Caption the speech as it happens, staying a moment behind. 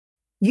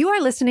You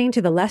are listening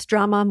to the Less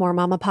Drama, More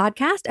Mama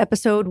podcast,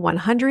 episode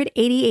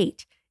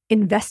 188,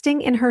 Investing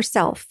in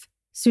Herself,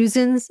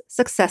 Susan's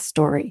Success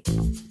Story.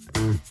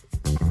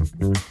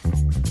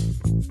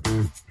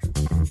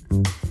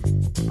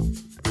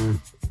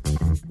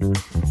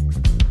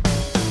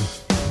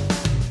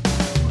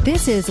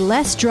 This is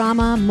Less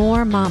Drama,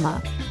 More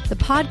Mama, the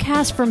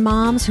podcast for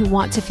moms who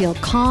want to feel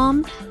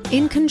calm,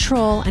 in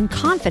control, and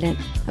confident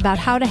about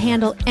how to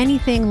handle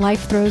anything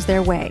life throws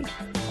their way.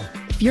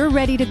 If you're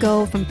ready to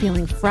go from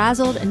feeling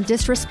frazzled and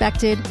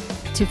disrespected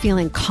to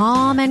feeling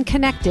calm and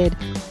connected,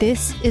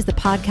 this is the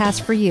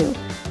podcast for you.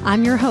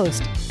 I'm your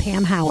host,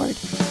 Pam Howard.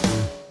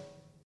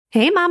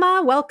 Hey,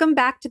 Mama, welcome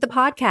back to the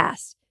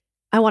podcast.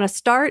 I want to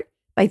start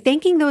by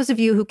thanking those of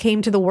you who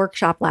came to the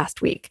workshop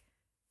last week.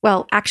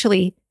 Well,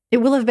 actually, it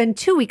will have been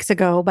 2 weeks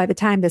ago by the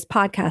time this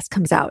podcast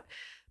comes out,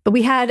 but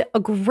we had a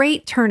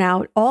great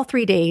turnout all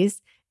 3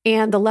 days,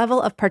 and the level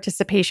of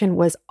participation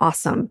was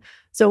awesome.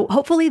 So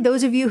hopefully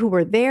those of you who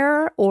were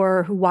there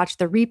or who watched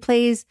the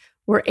replays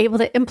were able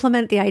to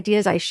implement the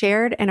ideas I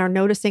shared and are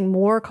noticing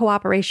more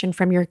cooperation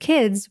from your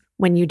kids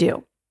when you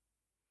do.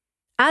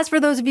 As for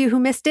those of you who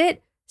missed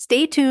it,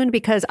 stay tuned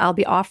because I'll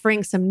be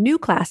offering some new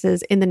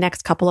classes in the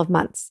next couple of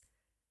months.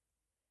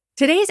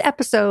 Today's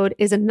episode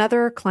is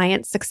another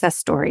client success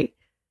story.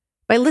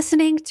 By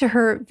listening to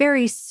her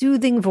very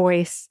soothing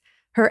voice,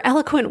 her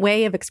eloquent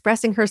way of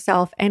expressing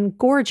herself, and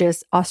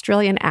gorgeous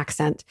Australian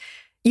accent,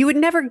 you would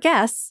never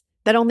guess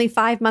that only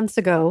 5 months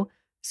ago,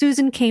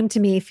 Susan came to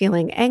me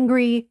feeling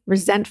angry,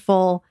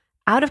 resentful,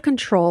 out of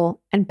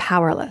control, and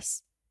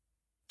powerless.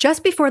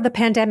 Just before the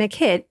pandemic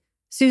hit,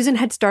 Susan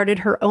had started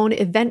her own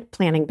event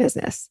planning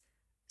business.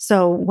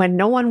 So when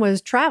no one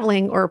was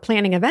traveling or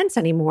planning events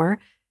anymore,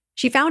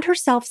 she found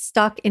herself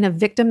stuck in a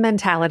victim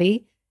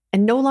mentality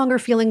and no longer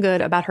feeling good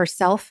about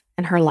herself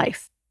and her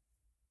life.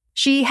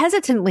 She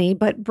hesitantly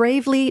but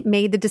bravely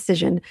made the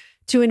decision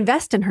to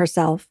invest in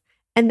herself,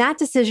 and that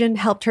decision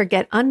helped her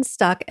get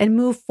unstuck and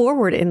move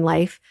forward in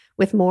life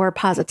with more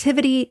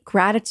positivity,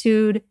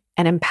 gratitude,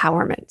 and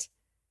empowerment.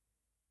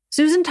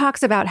 Susan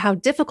talks about how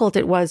difficult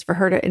it was for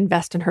her to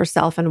invest in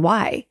herself and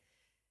why.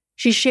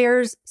 She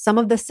shares some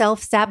of the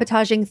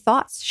self-sabotaging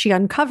thoughts she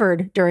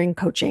uncovered during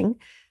coaching,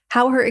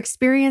 how her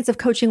experience of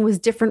coaching was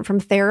different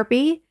from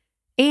therapy,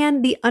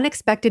 and the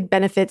unexpected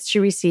benefits she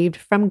received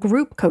from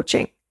group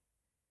coaching.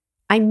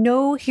 I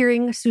know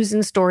hearing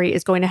Susan's story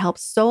is going to help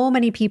so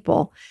many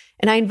people,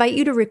 and I invite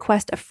you to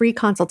request a free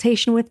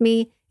consultation with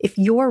me if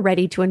you're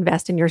ready to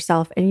invest in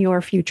yourself and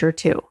your future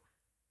too.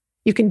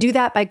 You can do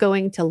that by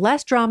going to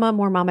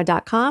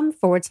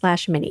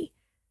lessdramamoremama.com/mini.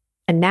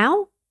 And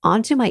now,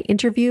 on to my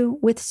interview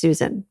with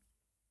Susan.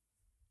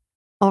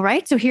 All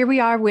right, so here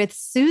we are with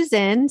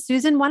Susan.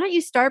 Susan, why don't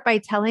you start by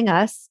telling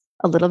us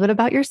a little bit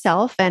about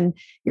yourself and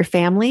your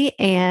family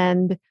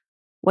and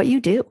what you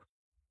do?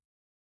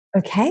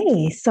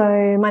 Okay,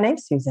 so my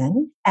name's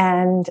Susan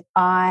and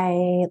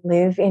I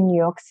live in New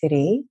York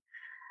City.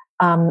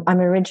 I'm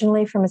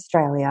originally from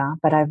Australia,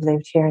 but I've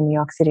lived here in New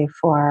York City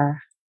for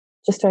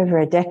just over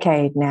a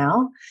decade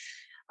now.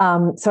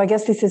 So I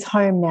guess this is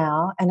home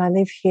now, and I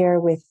live here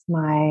with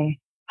my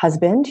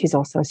husband, who's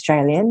also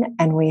Australian,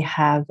 and we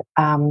have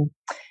I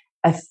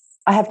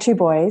have 2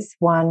 boys.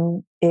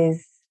 One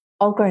is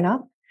all grown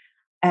up,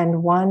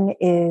 and one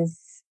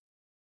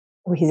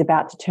he's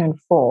about to turn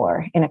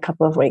 4 in a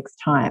couple of weeks'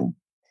 time.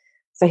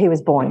 So he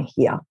was born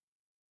here.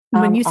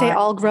 When you say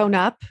all grown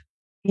up?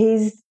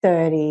 He's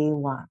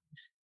 31.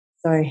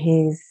 So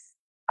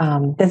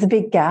there's a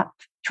big gap,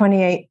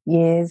 28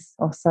 years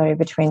or so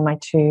between my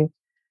 2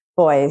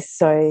 boys.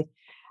 So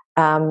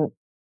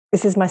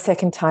this is my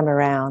second time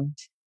around.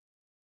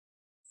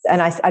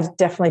 And I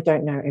definitely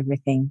don't know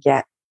everything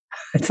yet.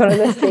 It's one of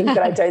those things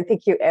that I don't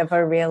think you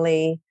ever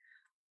really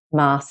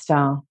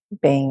master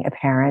being a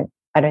parent,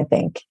 I don't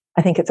think.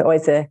 I think it's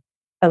always a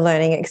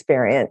learning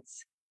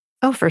experience.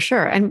 Oh, for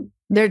sure. And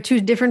they're 2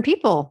 different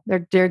people.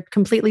 They're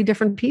completely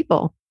different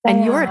people.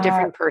 And you're a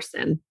different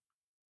person.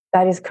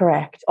 That is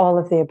correct. All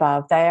of the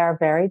above. They are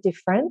very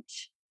different.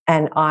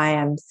 And I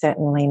am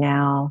certainly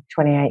now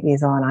 28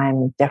 years on.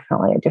 I'm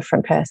definitely a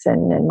different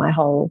person, and my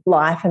whole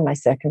life and my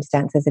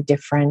circumstances are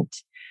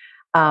different.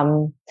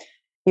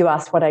 You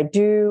asked what I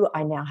do.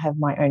 I now have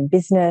my own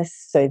business.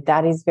 So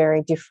that is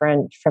very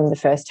different from the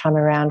first time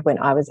around when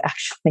I was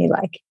actually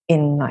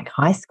in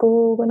high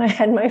school when I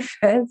had my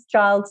first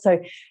child.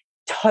 So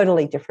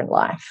totally different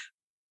life.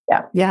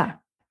 Yeah. Yeah.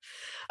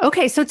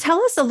 Okay. So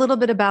tell us a little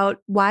bit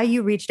about why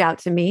you reached out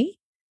to me.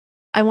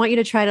 I want you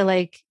to try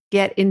to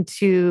get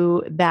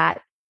into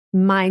that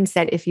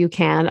mindset, if you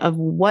can, of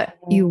what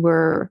you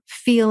were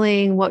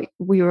feeling, what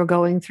we were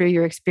going through,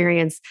 your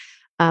experience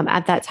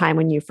at that time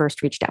when you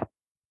first reached out.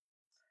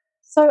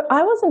 So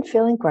I wasn't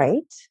feeling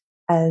great,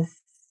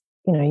 as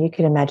you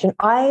could imagine.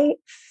 I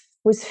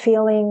was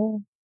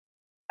feeling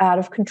out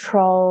of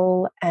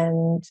control,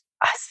 and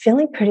I was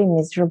feeling pretty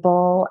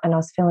miserable, and I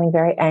was feeling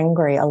very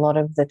angry a lot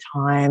of the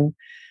time.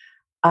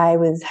 I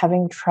was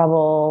having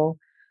trouble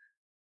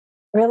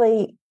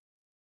really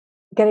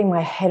getting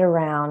my head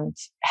around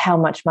how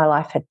much my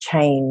life had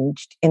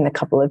changed in the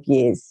couple of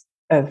years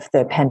of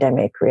the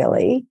pandemic,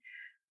 really.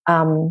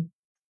 And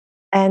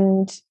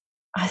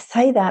I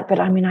say that, but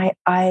I mean,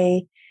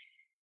 I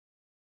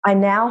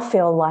now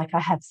feel like I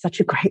have such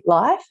a great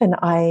life, and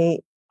I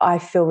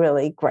feel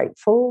really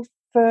grateful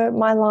for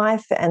my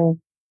life. And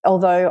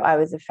although I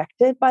was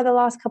affected by the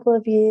last couple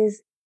of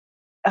years,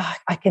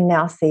 I can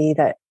now see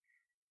that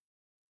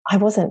I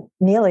wasn't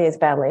nearly as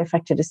badly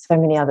affected as so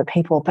many other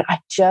people, but I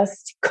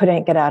just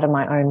couldn't get out of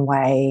my own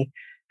way,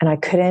 and I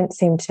couldn't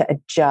seem to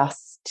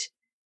adjust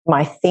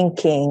my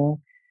thinking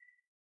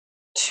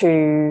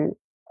to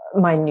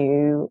my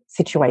new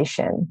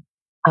situation.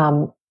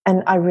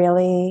 And I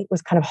really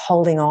was kind of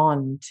holding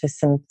on to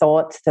some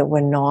thoughts that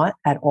were not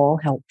at all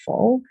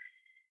helpful.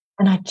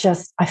 And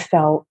I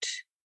felt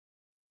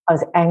I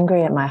was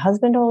angry at my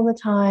husband all the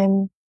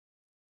time.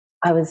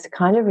 I was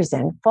kind of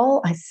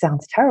resentful. It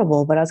sounds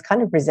terrible, but I was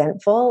kind of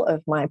resentful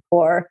of my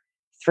poor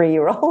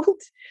 3-year-old.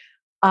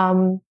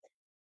 And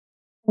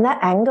that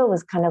anger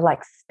was kind of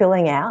like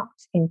spilling out.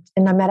 And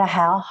no matter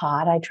how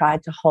hard I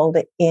tried to hold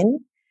it in,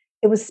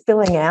 it was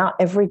spilling out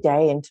every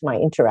day into my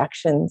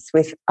interactions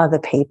with other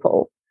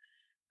people,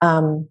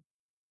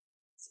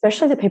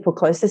 especially the people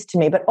closest to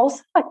me, but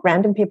also like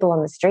random people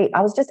on the street.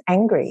 I was just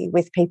angry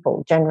with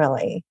people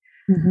generally.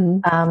 Mm-hmm.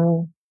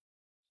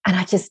 And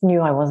I just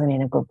knew I wasn't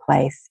in a good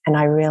place. And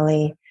I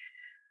really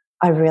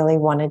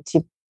wanted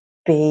to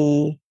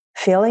be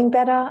feeling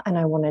better, and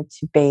I wanted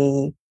to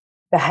be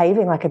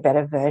behaving like a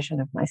better version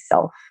of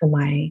myself and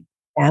my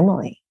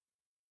family.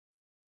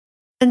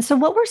 And so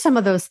what were some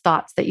of those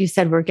thoughts that you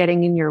said were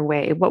getting in your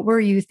way? What were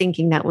you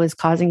thinking that was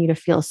causing you to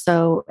feel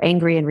so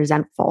angry and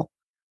resentful?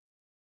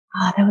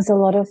 There was a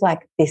lot of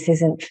like, this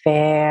isn't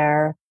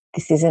fair.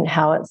 This isn't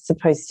how it's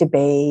supposed to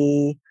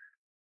be.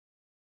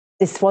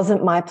 This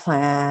wasn't my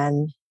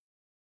plan.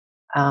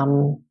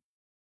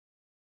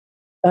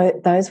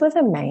 Those were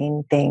the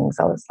main things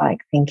I was like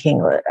thinking.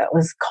 It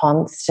was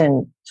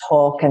constant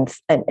talk and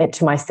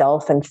to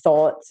myself, and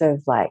thoughts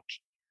of like,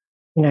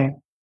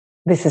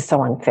 this is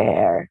so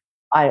unfair.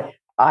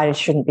 I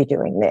shouldn't be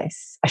doing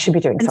this. I should be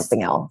doing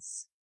something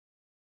else.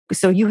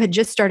 So you had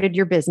just started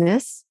your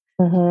business,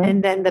 mm-hmm.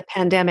 and then the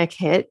pandemic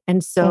hit.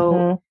 And so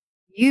mm-hmm.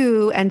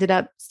 you ended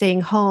up staying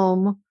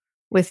home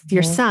with mm-hmm.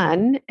 your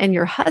son, and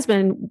your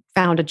husband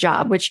found a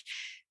job, which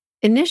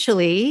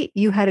initially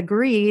you had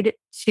agreed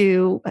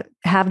to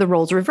have the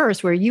roles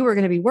reversed, where you were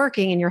going to be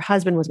working and your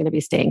husband was going to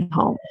be staying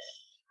home.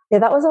 Yeah,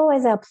 that was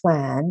always our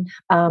plan.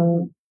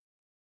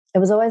 It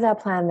was always our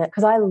plan that,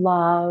 because I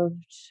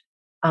loved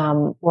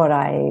what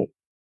I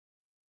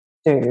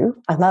do.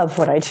 I love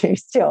what I do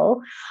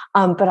still,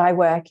 but I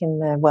work in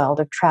the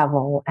world of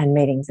travel and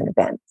meetings and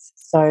events.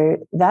 So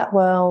that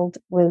world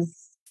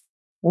was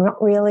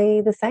not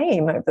really the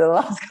same over the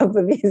last couple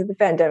of years of the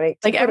pandemic.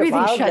 Like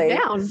everything shut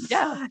down.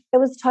 Yeah. It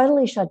was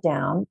totally shut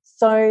down.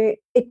 So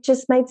it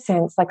just made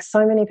sense. Like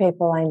so many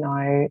people I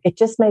know, it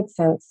just made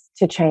sense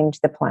to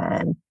change the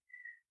plan.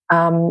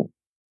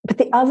 But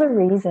the other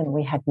reason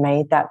we had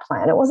made that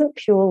plan, it wasn't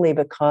purely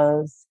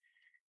because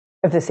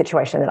of the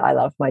situation that I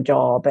love my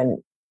job and,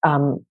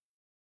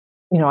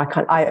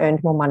 I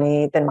earned more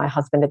money than my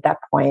husband at that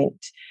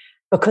point,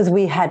 because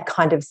we had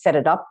kind of set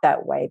it up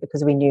that way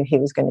because we knew he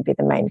was going to be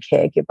the main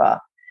caregiver.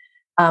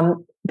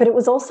 But it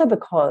was also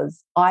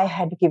because I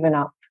had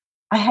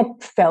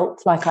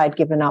felt like I'd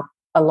given up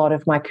a lot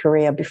of my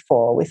career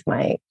before with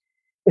my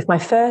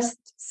first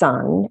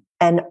son.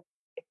 And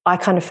I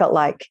kind of felt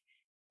like,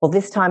 well,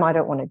 this time I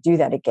don't want to do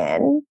that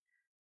again.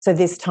 So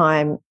this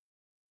time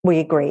we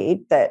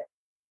agreed that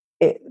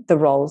the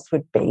roles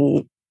would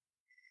be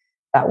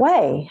that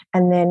way.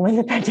 And then when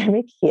the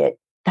pandemic hit,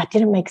 that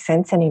didn't make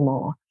sense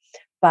anymore.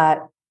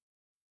 But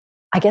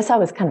I guess I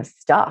was kind of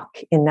stuck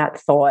in that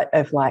thought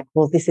of like,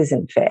 well, this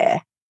isn't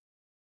fair.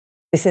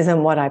 This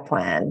isn't what I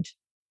planned.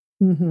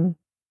 Mm-hmm.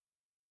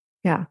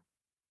 Yeah.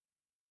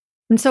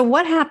 And so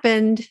what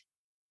happened,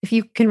 if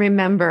you can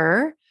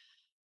remember,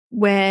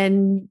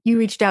 when you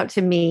reached out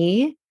to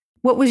me?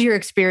 What was your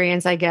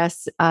experience, I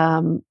guess,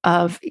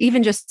 of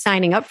even just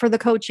signing up for the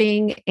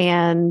coaching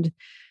and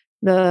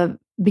the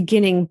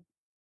beginning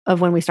of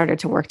when we started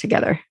to work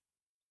together?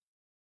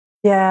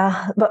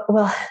 Yeah, that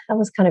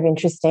was kind of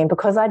interesting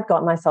because I'd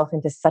got myself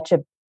into such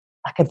a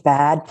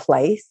bad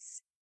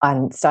place.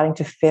 I'm starting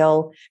to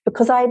feel,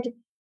 because I'd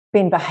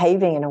been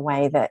behaving in a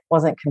way that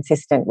wasn't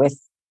consistent with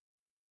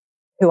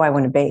who I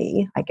want to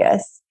be, I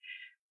guess.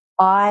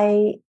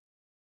 I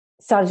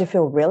started to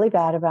feel really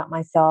bad about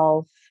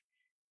myself.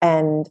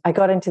 And I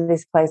got into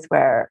this place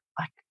where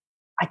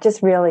I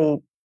just really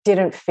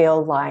didn't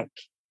feel like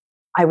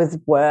I was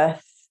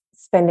worth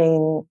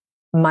spending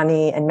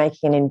money and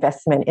making an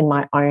investment in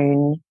my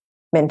own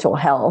mental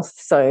health.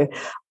 So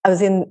I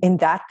was in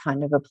that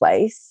kind of a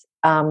place.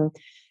 And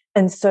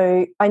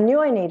so I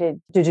knew I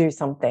needed to do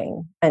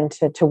something and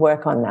to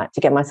work on that,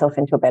 to get myself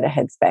into a better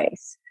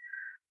headspace.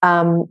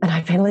 And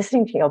I've been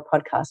listening to your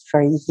podcast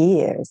for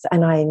years,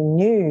 and I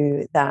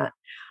knew that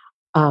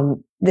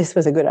this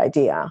was a good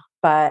idea.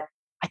 But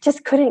I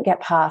just couldn't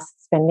get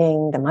past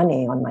spending the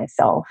money on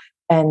myself.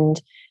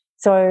 And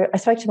so I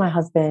spoke to my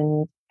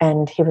husband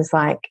and he was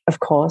like, of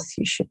course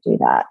you should do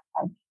that.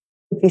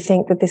 If you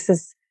think that this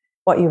is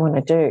what you want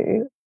to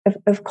do,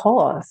 of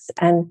course.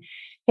 And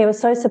he was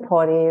so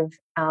supportive.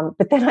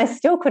 But then I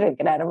still couldn't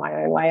get out of my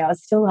own way. I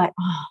was still like,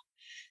 oh.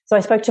 So I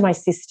spoke to my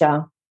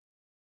sister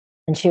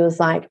and she was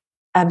like,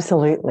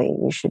 absolutely,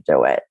 you should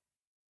do it.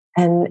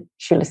 And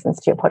she listens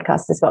to your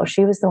podcast as well.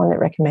 She was the one that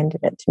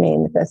recommended it to me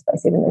in the first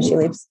place, even though she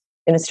lives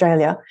in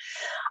Australia.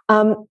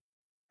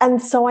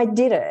 And so I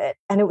did it.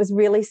 And it was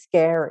really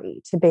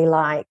scary to be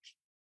like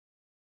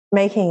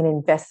making an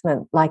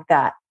investment like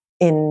that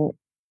in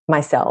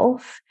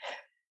myself.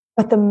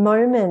 But the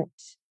moment,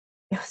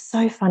 it was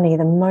so funny,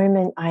 the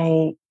moment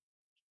I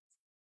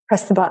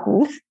pressed the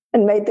button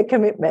and made the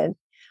commitment,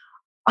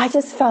 I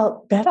just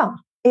felt better.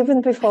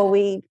 Even before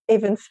we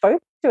even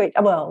spoke to it.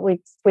 Well,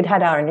 we'd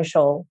had our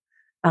initial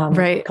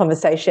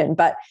conversation,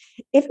 but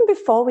even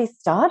before we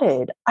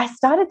started, I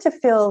started to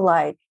feel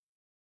like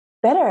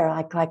better,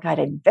 like I'd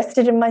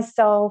invested in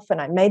myself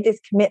and I made this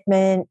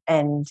commitment,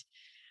 and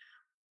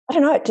I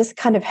don't know, it just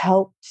kind of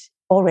helped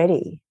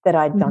already that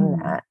I'd done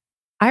that.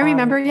 I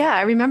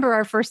remember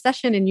our first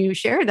session and you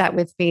shared that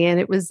with me, and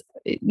it was,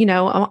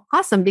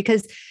 awesome,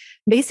 because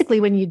basically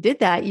when you did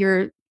that,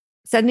 you're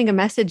sending a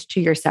message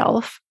to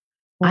yourself.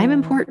 I'm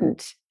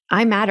important.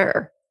 I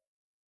matter.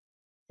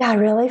 Yeah, I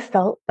really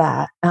felt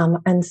that.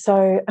 And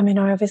so, I mean,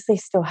 I obviously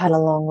still had a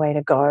long way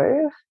to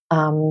go,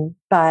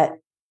 but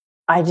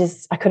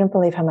I couldn't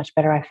believe how much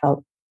better I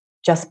felt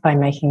just by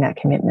making that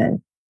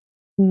commitment.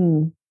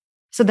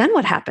 So then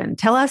what happened?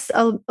 Tell us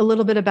a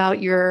little bit about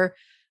your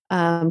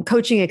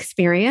coaching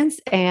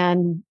experience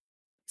and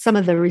some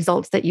of the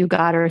results that you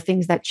got or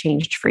things that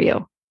changed for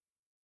you.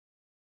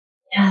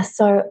 Yeah,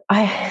 so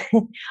I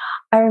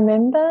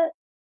remember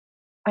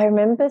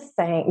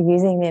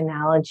using the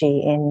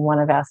analogy in one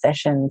of our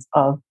sessions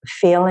of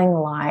feeling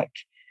like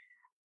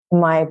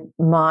my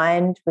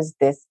mind was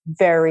this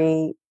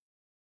very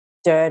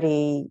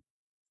dirty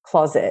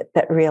closet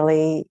that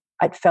really,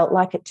 it felt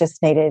like it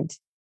just needed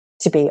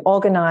to be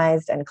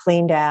organized and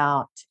cleaned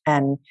out.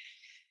 And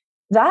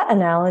that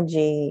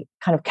analogy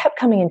kind of kept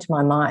coming into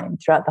my mind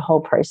throughout the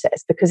whole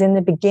process, because in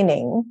the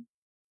beginning,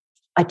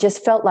 I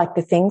just felt like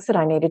the things that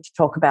I needed to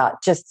talk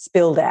about just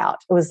spilled out.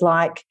 It was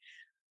like,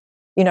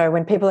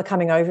 when people are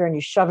coming over and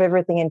you shove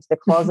everything into the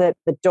closet,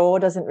 the door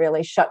doesn't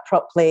really shut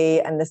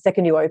properly. And the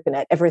second you open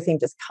it, everything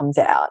just comes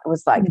out. It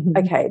was like,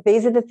 okay,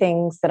 these are the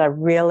things that are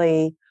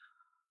really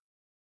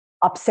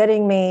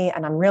upsetting me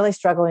and I'm really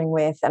struggling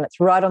with, and it's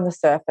right on the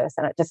surface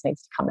and it just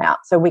needs to come out.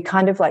 So we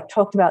kind of like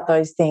talked about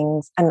those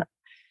things. And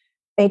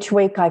each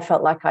week I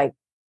felt like I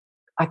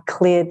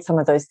cleared some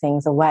of those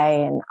things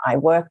away and I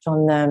worked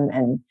on them,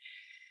 and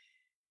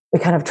we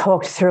kind of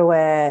talked through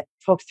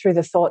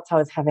the thoughts I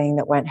was having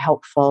that weren't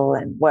helpful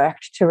and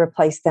worked to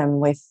replace them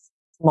with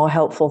more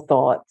helpful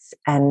thoughts.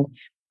 And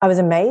I was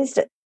amazed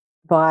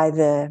by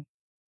the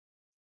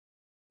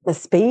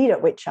speed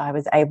at which I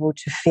was able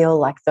to feel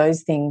like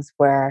those things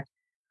were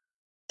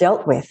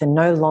dealt with and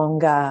no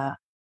longer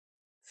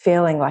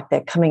feeling like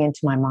they're coming into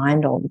my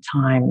mind all the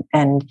time.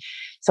 And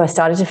so I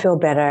started to feel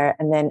better.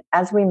 And then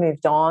as we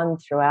moved on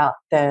throughout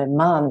the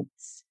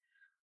months,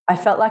 I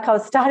felt like I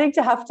was starting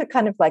to have to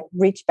kind of like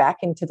reach back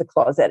into the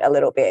closet a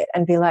little bit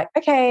and be like,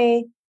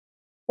 okay,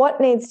 what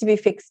needs to be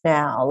fixed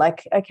now?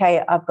 Like,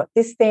 okay, I've got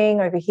this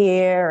thing over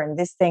here and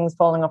this thing's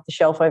falling off the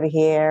shelf over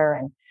here,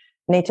 and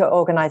need to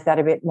organize that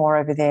a bit more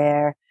over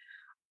there.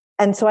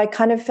 And so I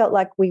kind of felt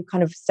like we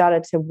kind of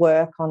started to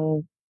work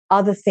on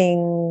other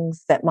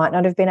things that might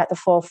not have been at the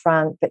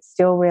forefront, but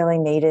still I really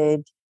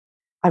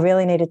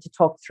needed to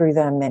talk through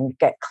them and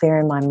get clear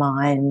in my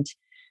mind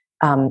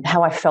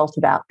how I felt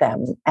about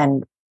them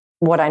and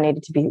what I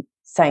needed to be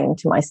saying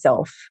to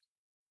myself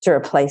to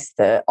replace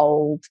the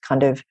old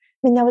kind of,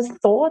 there was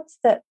thoughts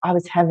that I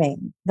was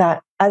having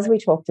that as we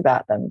talked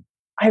about them,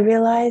 I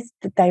realized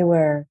that they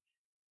were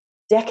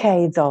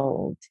decades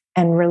old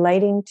and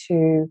relating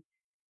to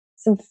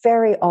some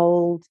very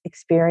old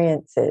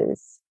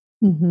experiences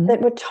that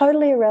were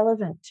totally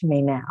irrelevant to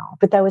me now,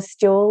 but they were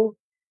still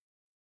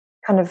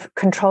kind of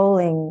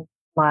controlling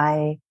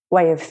my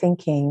way of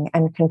thinking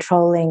and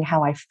controlling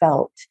how I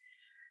felt.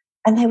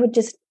 And they were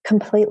just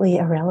completely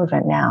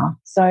irrelevant now.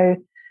 So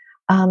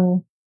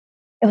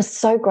it was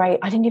so great.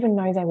 I didn't even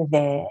know they were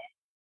there,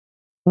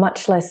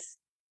 much less,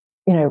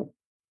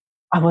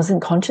 I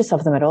wasn't conscious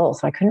of them at all.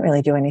 So I couldn't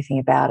really do anything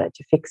about it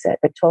to fix it.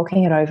 But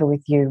talking it over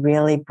with you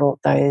really brought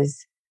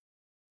those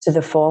to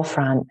the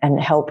forefront and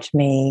helped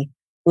me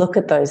look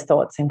at those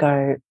thoughts and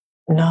go,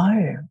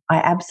 no, I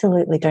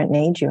absolutely don't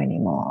need you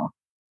anymore.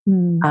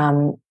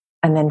 And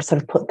then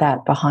sort of put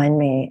that behind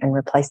me and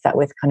replace that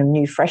with kind of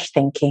new, fresh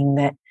thinking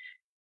that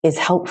is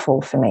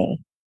helpful for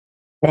me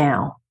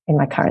now in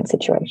my current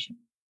situation.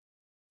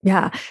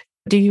 Yeah.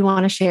 Do you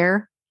want to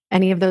share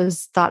any of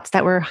those thoughts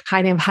that were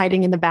kind of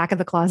hiding in the back of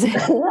the closet? I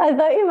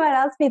thought you might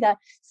ask me that.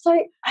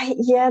 So,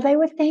 they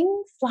were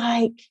things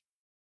like,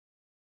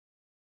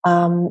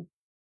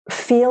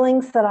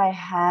 feelings that I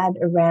had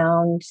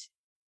around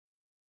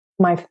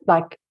my,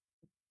 like,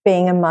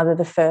 being a mother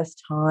the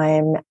first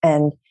time.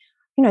 And,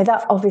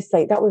 that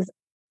obviously that was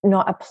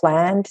not a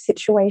planned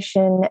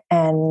situation,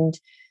 and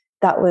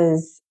that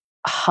was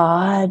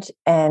hard.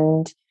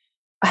 And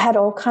I had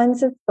all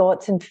kinds of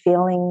thoughts and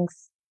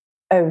feelings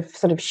of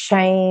sort of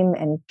shame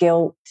and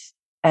guilt,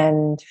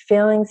 and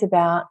feelings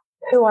about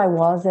who I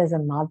was as a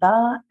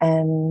mother,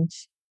 and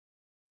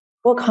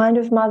what kind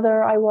of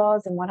mother I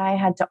was, and what I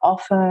had to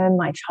offer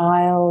my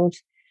child,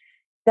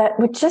 that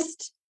were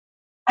just,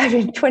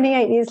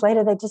 28 years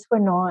later, they just were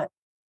not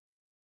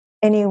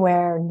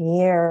anywhere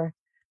near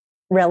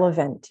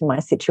relevant to my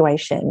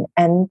situation,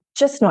 and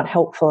just not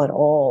helpful at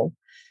all.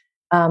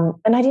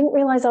 And I didn't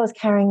realize I was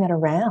carrying that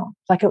around.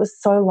 Like, it was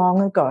so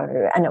long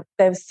ago. And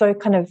there was so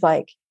kind of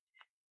like,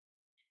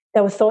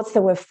 there were thoughts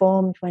that were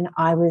formed when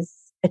I was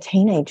a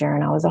teenager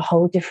and I was a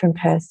whole different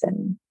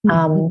person.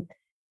 Mm-hmm.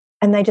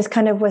 And they just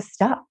kind of were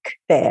stuck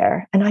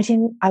there. And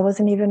I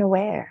wasn't even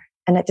aware.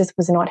 And it just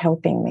was not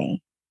helping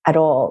me at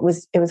all.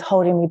 It was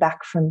holding me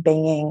back from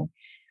being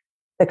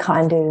the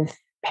kind of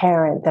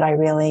parent that I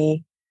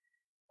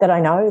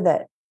know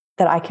that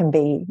I can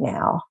be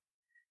now.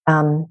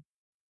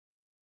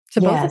 To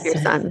both of your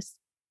sons.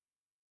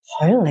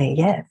 Totally.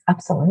 Yes,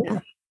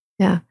 absolutely.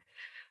 Yeah.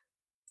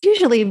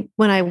 Usually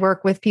when I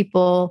work with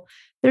people,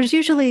 there's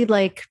usually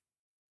like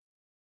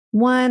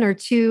one or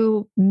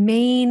two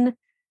main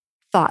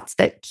thoughts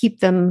that keep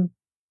them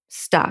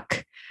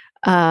stuck.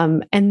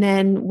 And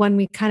then when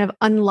we kind of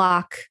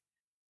unlock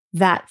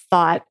that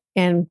thought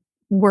and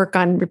work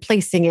on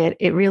replacing it,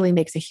 it really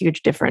makes a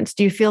huge difference.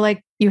 Do you feel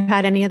like you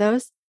had any of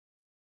those?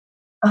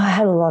 I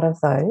had a lot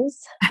of those,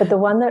 but the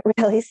one that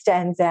really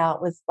stands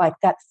out was like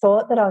that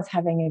thought that I was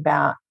having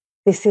about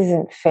this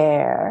isn't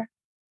fair,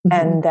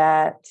 and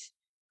that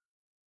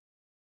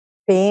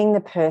being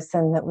the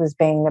person that was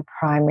being the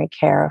primary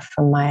carer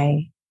for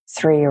my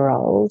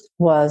 3-year-old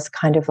was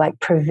kind of like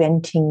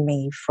preventing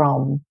me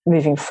from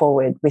moving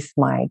forward with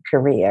my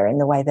career in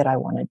the way that I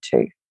wanted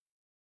to.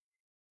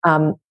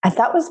 And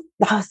I was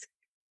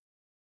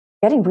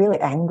getting really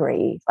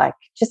angry, like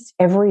just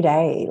every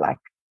day, like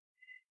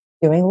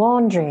doing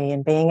laundry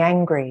and being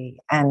angry,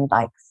 and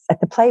like at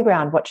the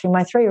playground watching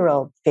my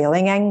 3-year-old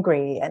feeling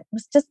angry. And it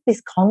was just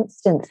this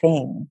constant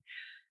thing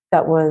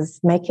that was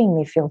making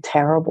me feel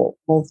terrible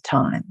all the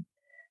time,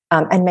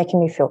 and making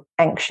me feel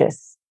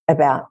anxious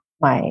about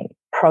my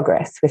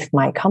progress with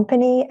my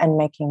company, and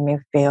making me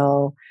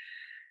feel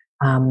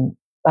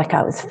like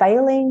I was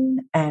failing,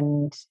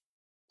 and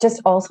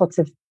just all sorts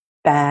of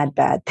bad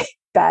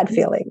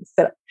feelings.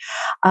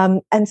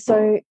 And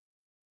so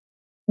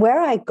where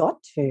I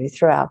got to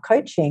through our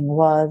coaching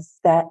was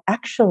that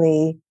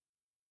actually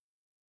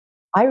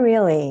I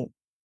really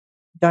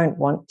don't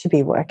want to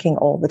be working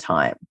all the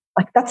time.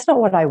 Like, that's not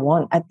what I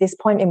want at this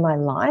point in my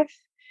life.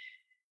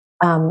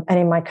 And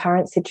in my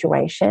current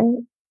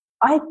situation,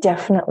 I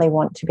definitely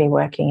want to be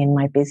working in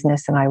my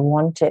business, and I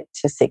want it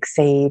to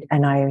succeed.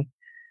 And I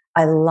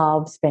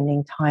love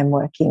spending time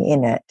working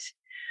in it.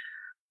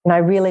 And I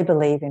really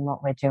believe in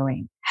what we're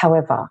doing.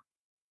 However,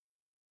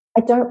 I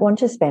don't want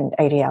to spend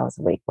 80 hours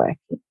a week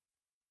working.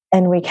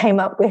 And we came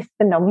up with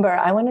the number,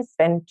 I want to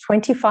spend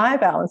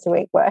 25 hours a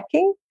week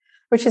working,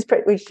 which is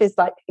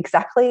like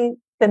exactly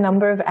the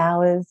number of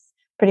hours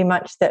pretty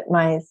much that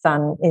my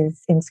son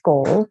is in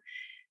school.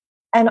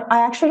 And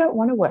I actually don't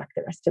want to work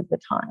the rest of the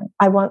time.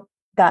 I want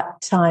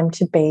that time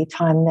to be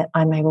time that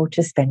I'm able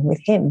to spend with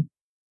him.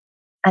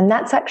 And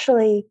that's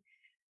actually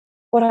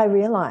what I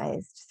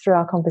realized through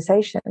our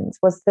conversations,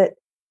 was that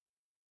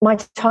my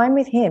time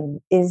with him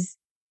is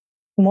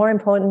more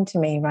important to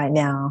me right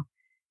now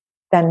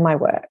than my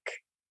work.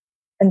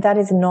 And that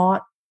is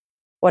not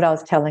what I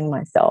was telling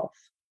myself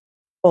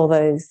all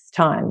those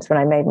times when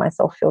I made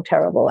myself feel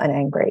terrible and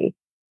angry.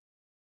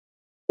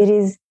 It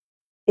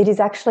is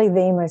actually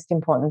the most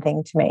important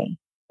thing to me.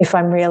 If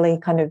I'm really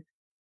kind of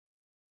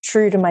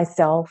true to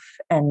myself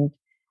and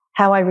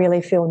how I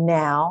really feel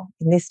now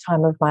in this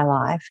time of my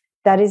life,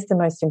 that is the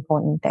most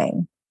important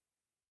thing.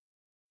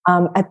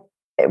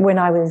 When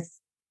I was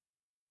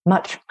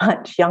much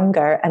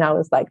younger, and I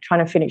was like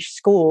trying to finish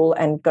school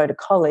and go to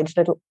college,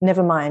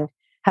 never mind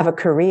have a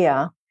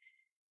career,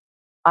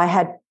 I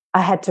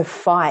had to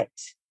fight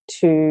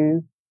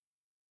to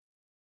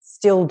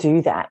still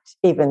do that,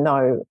 even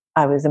though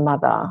I was a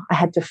mother. I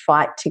had to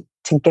fight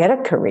to get a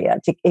career,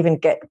 to even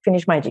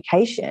finish my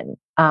education.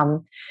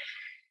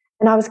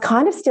 And I was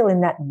kind of still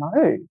in that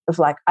mode of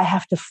like, I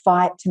have to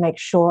fight to make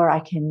sure I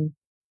can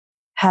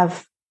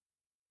have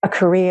a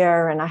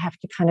career, and I have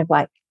to kind of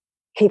like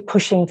keep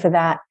pushing for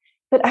that.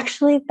 But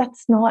actually,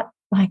 that's not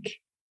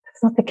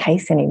the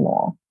case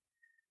anymore.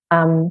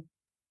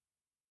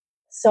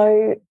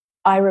 So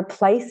I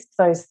replaced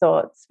those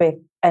thoughts with,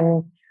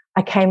 and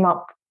I came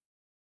up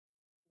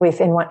with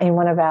in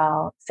one of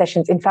our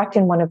sessions, in fact,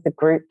 in one of the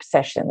group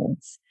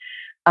sessions,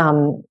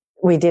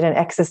 we did an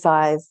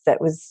exercise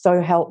that was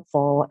so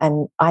helpful.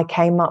 And I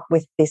came up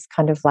with this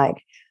kind of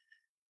like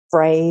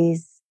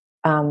phrase,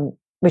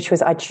 which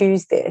was, I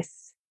choose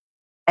this.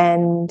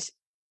 And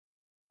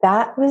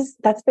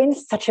that's been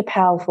such a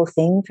powerful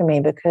thing for me,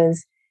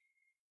 because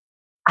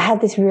I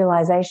had this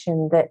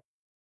realization that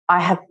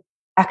I have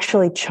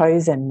actually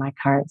chosen my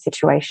current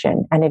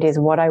situation, and it is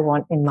what I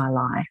want in my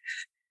life.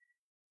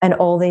 And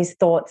all these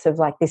thoughts of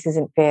like, this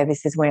isn't fair,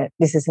 this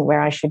isn't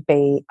where I should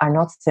be, are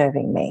not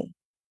serving me.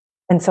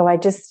 And so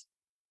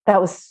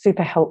that was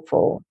super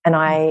helpful. And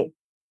I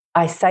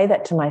say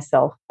that to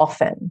myself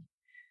often.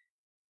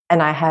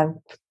 And I have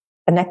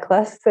a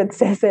necklace that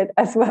says it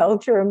as well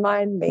to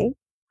remind me.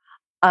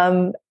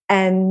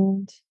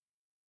 And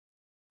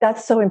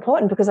that's so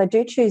important, because I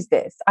do choose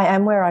this. I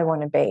am where I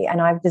want to be,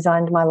 and I've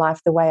designed my life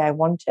the way I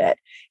want it.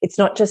 It's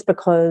not just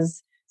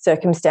because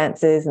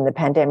circumstances and the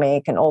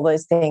pandemic and all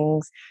those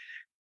things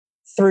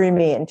threw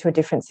me into a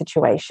different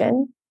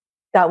situation.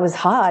 That was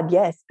hard,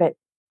 yes, but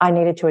I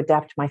needed to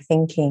adapt my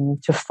thinking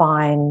to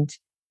find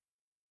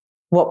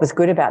what was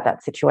good about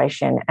that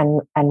situation,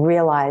 and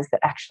realize that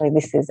actually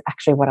this is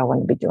actually what I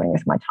want to be doing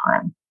with my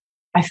time.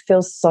 I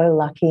feel so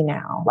lucky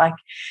now. Like,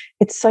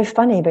 it's so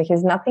funny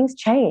because nothing's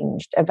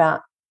changed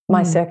about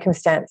my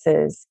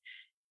circumstances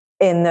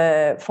in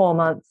the 4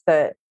 months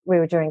that we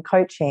were doing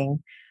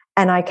coaching.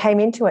 And I came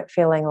into it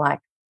feeling like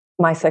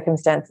my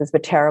circumstances were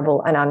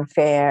terrible and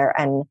unfair,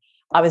 and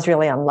I was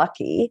really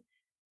unlucky.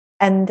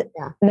 And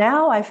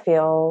now I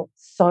feel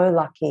so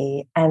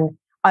lucky. And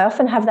I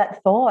often have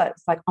that thought.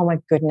 It's like, oh my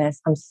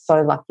goodness, I'm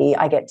so lucky.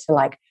 I get to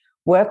like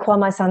work while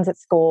my son's at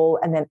school,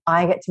 and then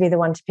I get to be the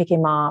one to pick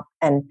him up,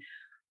 and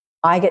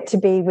I get to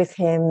be with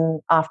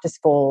him after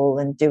school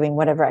and doing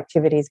whatever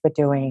activities we're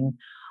doing.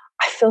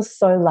 I feel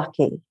so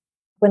lucky.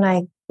 When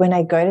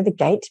I go to the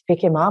gate to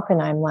pick him up,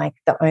 and I'm like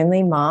the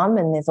only mom,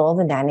 and there's all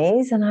the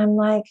nannies, and I'm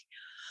like,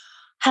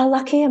 how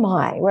lucky am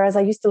I? Whereas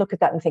I used to look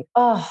at that and think,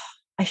 oh,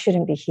 I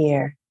shouldn't be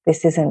here.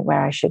 This isn't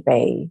where I should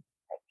be.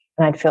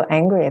 And I'd feel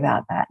angry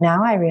about that.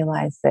 Now I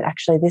realize that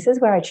actually this is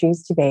where I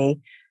choose to be.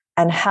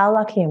 And how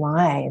lucky am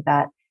I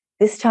that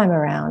this time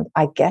around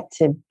I get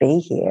to be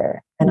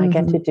here, and I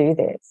get to do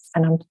this.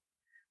 And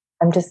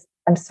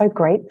I'm so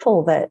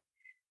grateful that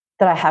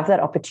I have that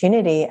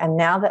opportunity. And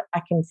now that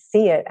I can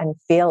see it and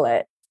feel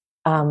it,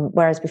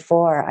 whereas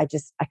before I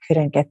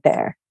couldn't get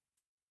there.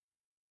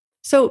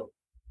 So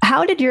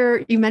how did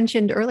you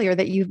mentioned earlier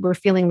that you were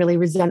feeling really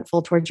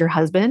resentful towards your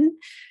husband.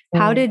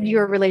 How did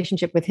your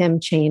relationship with him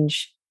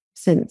change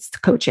since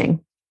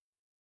coaching?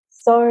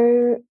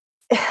 So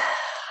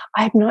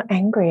I'm not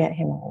angry at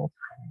him all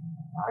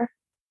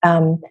the time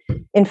anymore.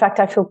 In fact,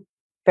 I feel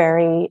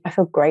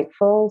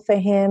grateful for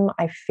him.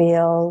 I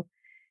felt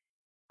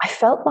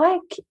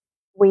like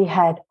we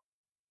had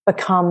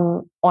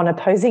become on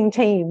opposing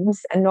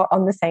teams and not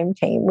on the same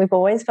team. We've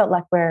always felt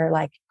like we're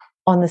like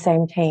on the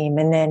same team.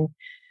 And then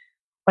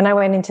when I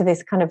went into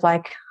this kind of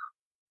like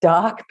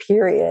dark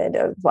period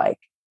of like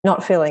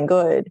not feeling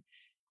good,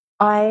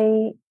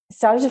 I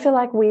started to feel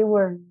like we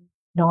were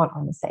not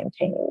on the same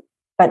team.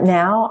 But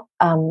now,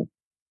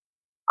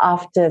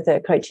 after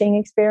the coaching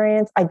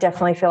experience, I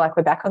definitely feel like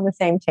we're back on the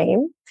same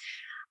team.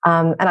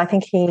 And I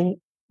think he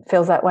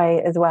feels that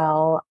way as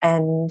well.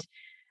 And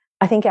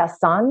I think our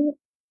son,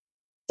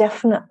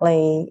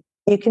 definitely,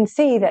 you can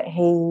see that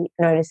he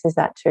notices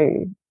that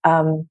too.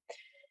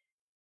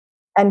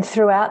 And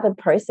throughout the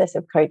process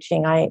of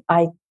coaching,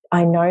 I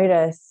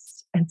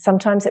noticed, and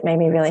sometimes it made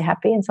me really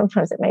happy and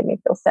sometimes it made me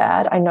feel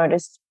sad. I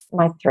noticed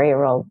my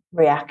 3-year-old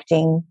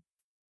reacting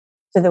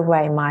to the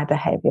way my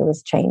behavior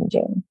was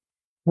changing.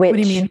 What do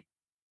you mean?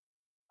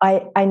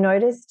 I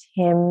noticed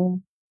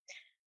him,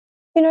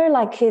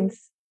 like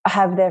kids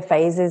have their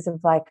phases of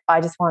like,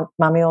 I just want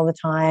mummy all the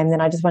time,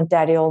 then I just want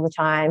daddy all the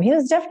time. He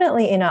was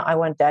definitely in a I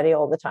want daddy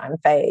all the time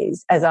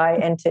phase as I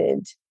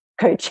entered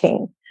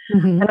coaching.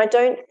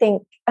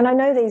 And I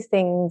know these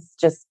things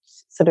just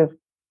sort of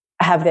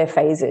have their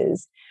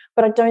phases,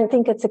 but I don't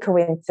think it's a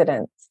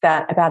coincidence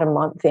that about a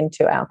month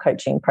into our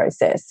coaching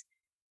process,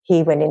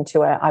 he went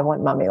into a I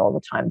want mummy all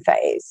the time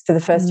phase for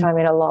the first time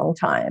in a long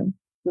time,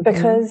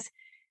 because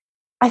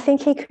I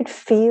think he could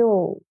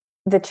feel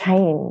the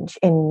change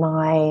in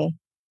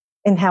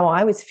how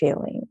I was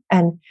feeling,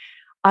 and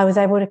I was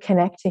able to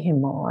connect to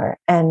him more,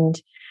 and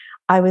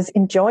I was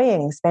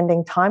enjoying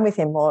spending time with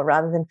him more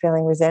rather than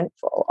feeling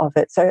resentful of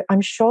it. So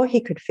I'm sure he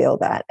could feel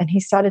that. And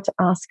he started to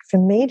ask for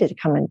me to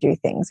come and do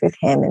things with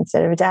him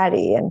instead of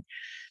daddy. And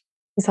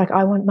he's like,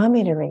 I want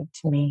mummy to read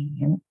to me.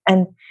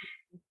 And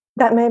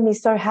that made me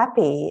so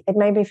happy. It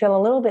made me feel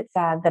a little bit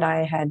sad that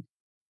I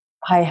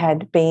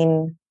had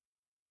been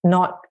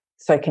not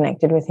so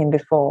connected with him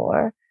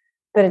before.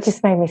 But it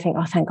just made me think,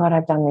 oh, thank God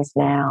I've done this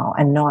now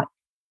and not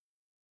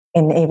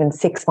in even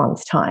 6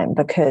 months' time,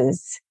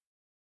 because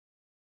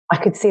I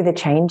could see the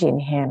change in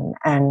him,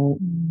 and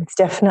it's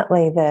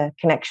definitely the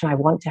connection I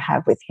want to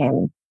have with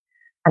him.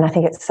 And I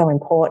think it's so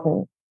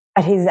important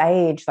at his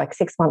age. Like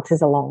 6 months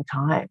is a long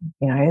time,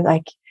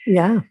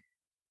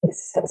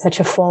 it's such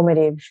a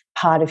formative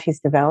part of his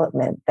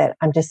development that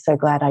I'm just so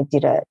glad I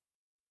did it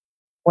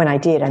when I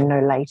did and no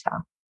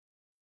later.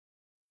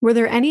 Were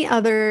there any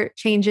other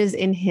changes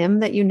in him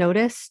that you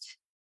noticed?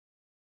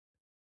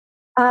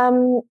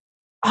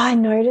 I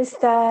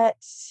noticed that,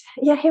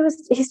 yeah,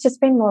 he's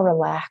just been more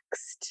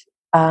relaxed.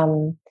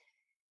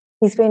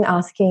 He's been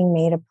asking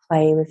me to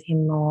play with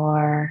him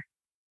more.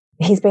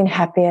 He's been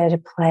happier to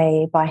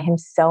play by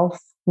himself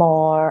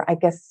more. I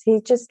guess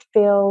he just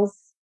feels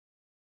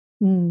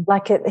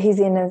like he's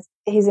in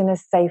a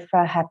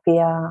safer,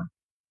 happier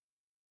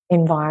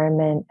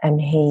environment,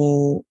 and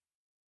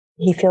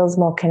he feels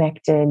more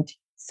connected.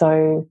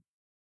 So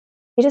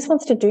he just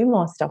wants to do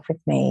more stuff with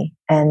me,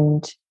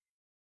 and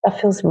that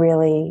feels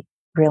really,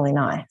 really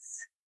nice.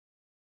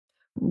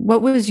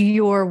 What was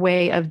your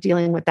way of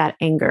dealing with that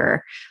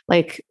anger?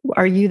 Like,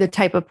 are you the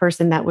type of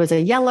person that was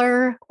a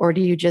yeller, or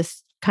do you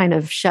just kind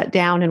of shut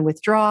down and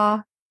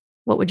withdraw?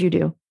 What would you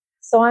do?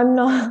 So I'm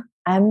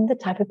the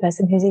type of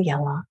person who's a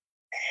yeller,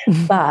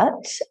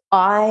 but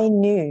I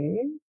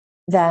knew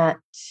that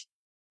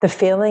the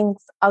feelings,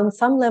 on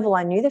some level,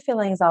 I knew the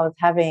feelings I was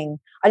having.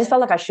 I just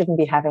felt like I shouldn't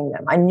be having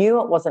them. I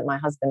knew it wasn't my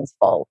husband's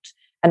fault.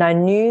 And I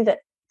knew that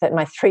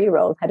my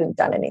 3-year-old hadn't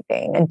done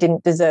anything and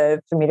didn't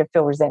deserve for me to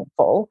feel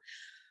resentful.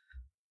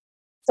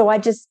 So I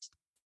just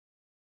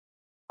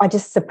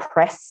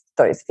suppressed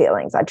those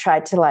feelings. I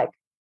tried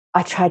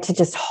to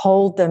just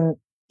hold them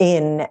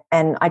in,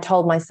 and I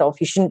told myself,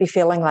 you shouldn't be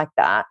feeling like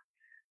that.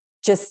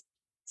 Just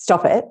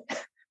stop it.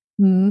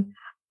 Mm.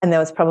 And there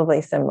was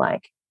probably some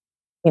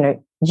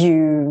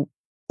you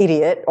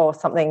idiot or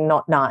something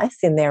not nice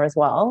in there as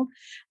well.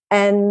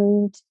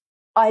 And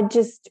I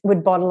just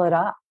would bottle it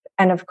up.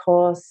 And of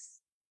course,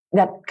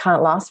 that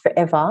can't last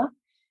forever,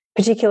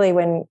 particularly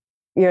when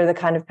you're the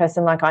kind of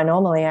person like I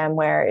normally am,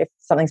 where if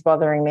something's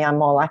bothering me, I'm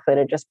more likely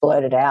to just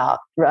blurt it out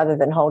rather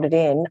than hold it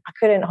in. I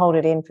couldn't hold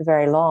it in for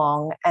very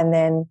long. And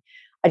then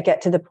I'd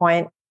get to the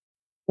point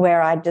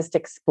where I'd just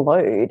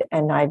explode,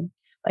 and I'd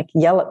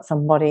yell at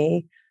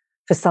somebody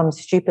for some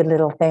stupid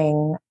little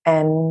thing.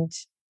 And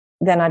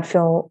then I'd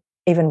feel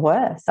even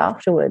worse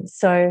afterwards.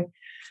 So,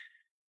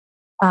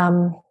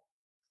 yeah,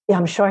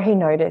 I'm sure he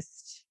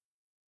noticed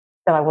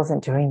that I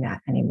wasn't doing that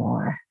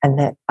anymore, and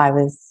that I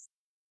was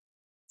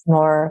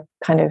more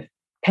kind of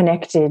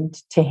connected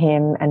to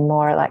him and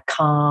more like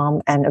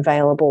calm and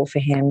available for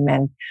him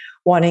and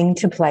wanting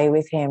to play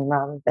with him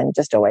rather than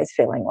just always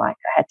feeling like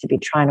I had to be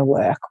trying to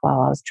work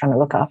while I was trying to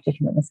look after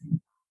him at the same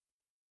time.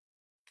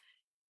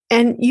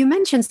 And you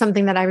mentioned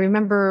something that I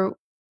remember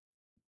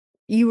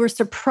you were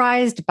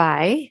surprised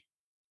by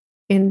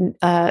in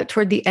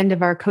toward the end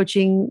of our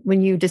coaching,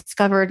 when you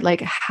discovered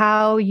like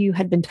how you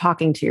had been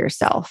talking to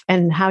yourself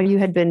and how you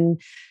had been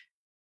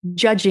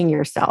judging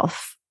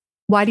yourself.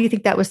 Why do you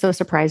think that was so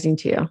surprising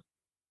to you?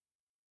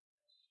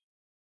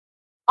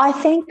 I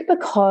think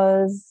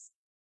because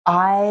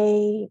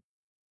I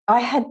I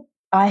had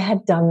I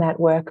had done that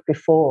work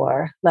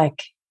before,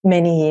 like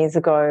many years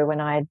ago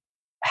when I'd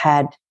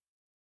had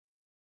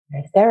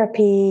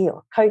therapy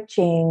or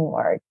coaching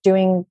or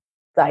doing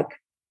like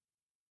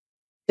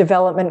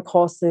development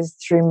courses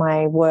through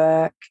my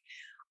work.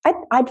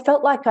 I'd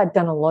felt like I'd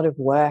done a lot of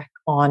work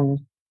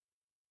on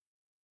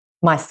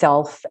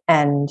myself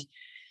and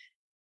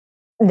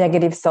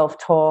negative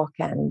self-talk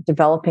and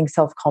developing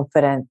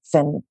self-confidence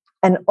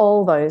and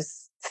all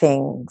those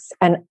things.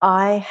 And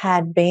I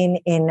had been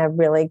in a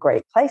really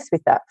great place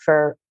with that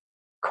for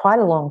quite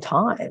a long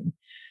time.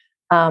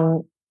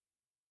 Um,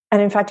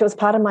 and in fact, it was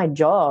part of my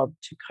job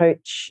to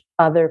coach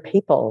other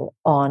people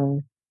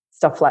on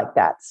stuff like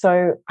that.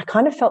 So I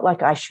kind of felt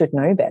like I should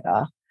know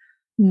better.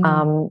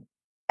 Mm.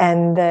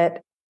 And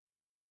that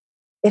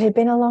it had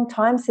been a long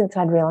time since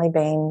I'd really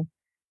been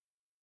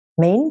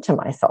mean to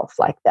myself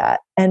like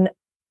that. And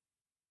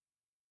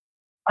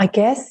I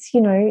guess,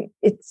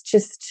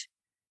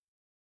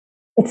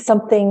 it's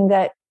something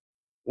that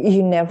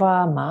you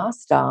never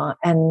master.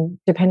 And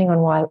depending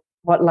on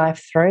what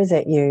life throws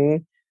at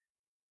you,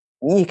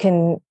 you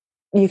can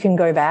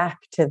go back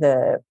to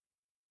the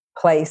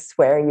place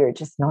where you're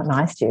just not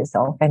nice to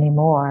yourself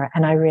anymore.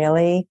 And I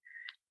really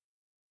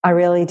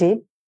did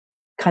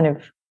kind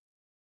of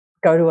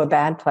go to a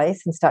bad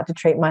place and start to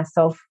treat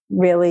myself,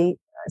 really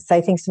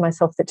say things to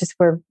myself that just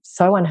were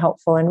so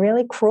unhelpful and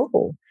really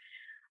cruel.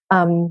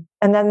 And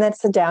then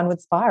that's a downward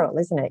spiral,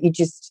 isn't it?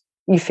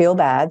 You feel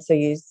bad, so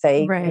you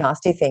say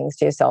nasty things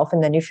to yourself,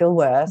 and then you feel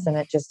worse, and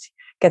it just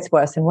gets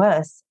worse and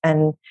worse.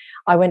 And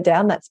I went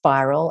down that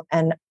spiral,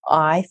 and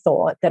I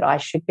thought that I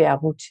should be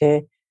able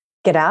to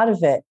get out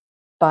of it.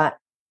 But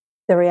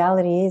the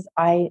reality is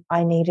I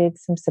needed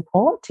some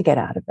support to get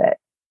out of it.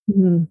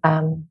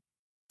 Mm.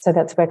 So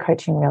that's where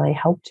coaching really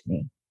helped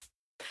me.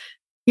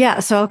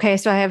 Yeah. So I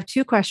have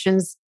two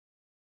questions.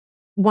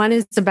 One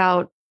is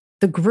about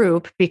the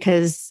group,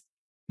 because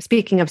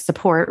speaking of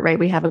support, right,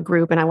 we have a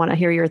group and I want to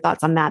hear your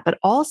thoughts on that. But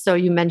also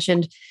you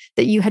mentioned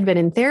that you had been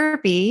in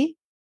therapy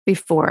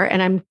before,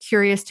 and I'm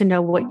curious to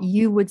know what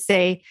you would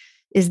say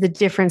is the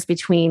difference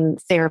between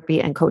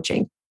therapy and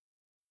coaching.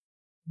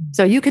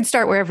 So you could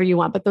start wherever you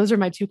want, but those are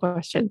my two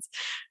questions.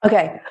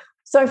 Okay.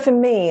 So for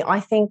me, I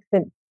think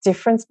the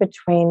difference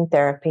between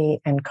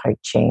therapy and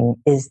coaching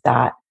is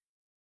that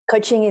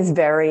coaching is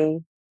very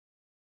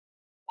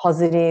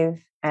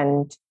positive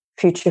and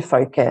future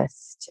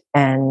focused,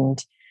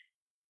 and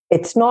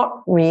it's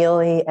not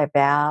really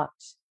about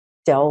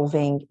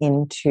delving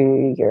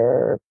into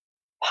your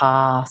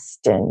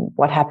past and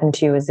what happened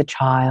to you as a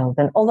child.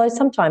 And although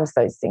sometimes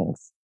those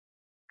things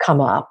come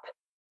up,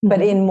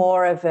 but in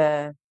more of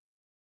a,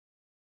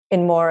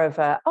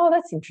 oh,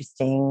 that's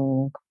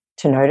interesting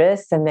to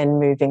notice, and then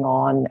moving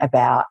on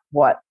about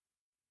what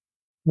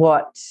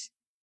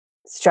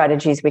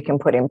strategies we can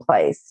put in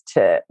place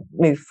to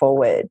move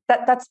forward.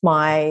 That's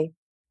my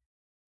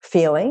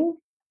feeling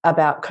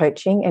about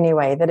coaching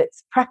anyway, that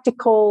it's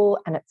practical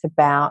and it's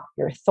about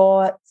your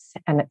thoughts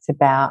and it's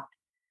about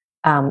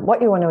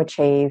what you want to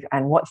achieve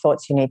and what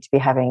thoughts you need to be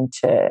having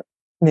to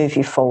move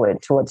you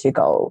forward towards your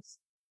goals.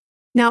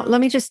 Now,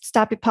 let me just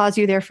pause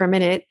you there for a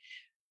minute.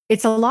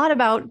 It's a lot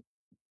about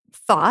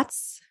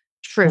thoughts,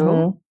 true.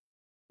 Mm-hmm.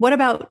 What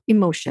about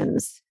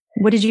emotions?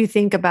 What did you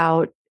think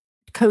about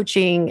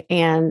coaching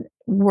and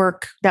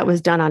work that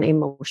was done on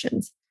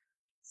emotions?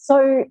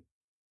 So,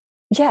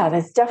 yeah,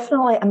 there's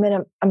definitely,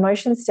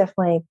 emotions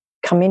definitely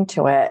come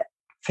into it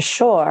for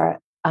sure.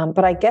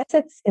 But I guess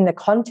it's in the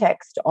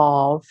context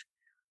of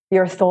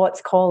your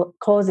thoughts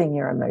causing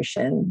your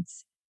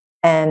emotions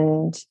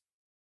and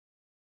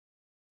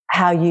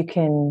how you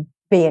can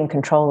be in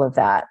control of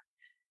that.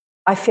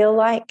 I feel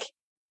like,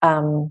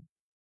 and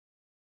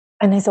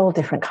there's all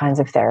different kinds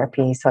of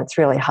therapy, so it's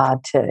really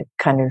hard to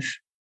kind of...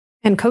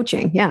 And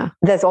coaching, yeah.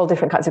 There's all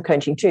different kinds of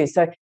coaching too.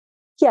 So,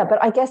 yeah,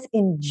 but I guess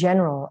in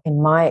general, in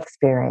my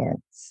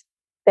experience,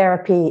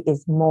 therapy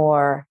is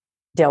more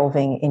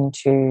delving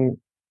into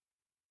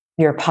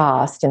your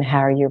past and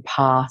how your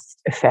past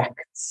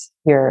affects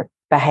your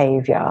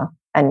behavior.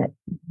 And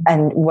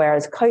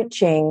whereas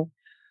coaching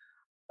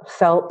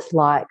felt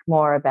like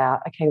more about,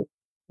 okay,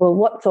 well,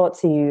 what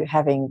thoughts are you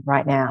having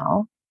right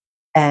now?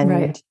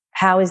 And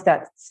how is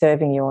that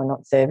serving you or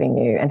not serving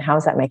you? And how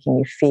is that making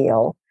you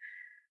feel?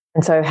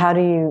 And so how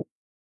do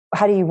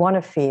you want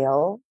to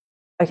feel?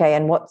 Okay,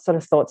 and what sort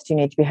of thoughts do you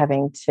need to be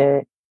having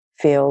to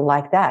feel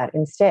like that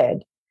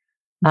instead?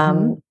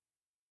 Mm-hmm.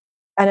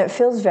 And it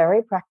feels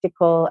very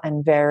practical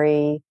and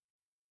very,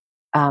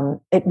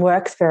 it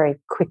works very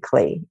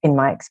quickly in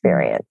my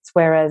experience.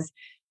 Whereas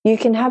you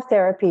can have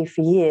therapy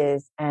for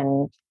years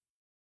and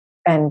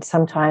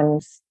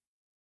sometimes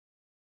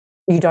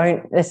you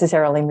don't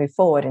necessarily move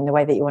forward in the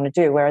way that you want to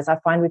do. Whereas I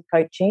find with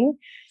coaching,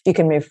 you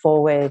can move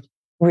forward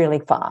really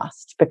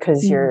fast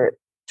because you're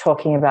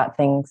talking about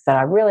things that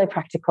are really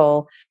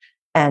practical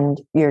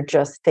and you're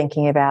just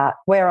thinking about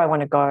where I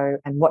want to go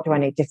and what do I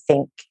need to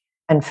think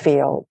and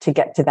feel to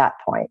get to that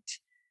point.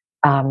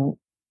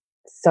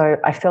 So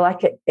I feel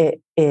like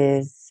it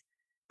is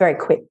very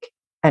quick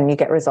and you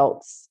get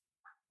results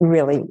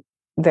really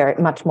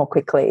very much more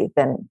quickly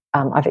than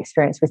I've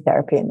experienced with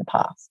therapy in the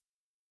past.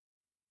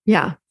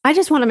 Yeah. I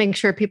just want to make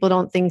sure people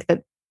don't think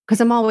that, because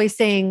I'm always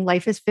saying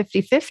life is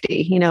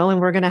 50-50,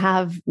 and we're going to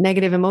have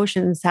negative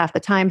emotions half the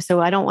time.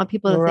 So I don't want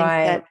people to think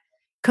that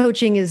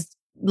coaching is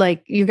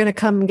like you're going to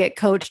come get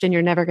coached and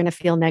you're never going to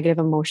feel negative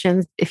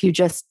emotions. If you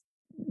just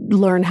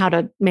learn how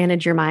to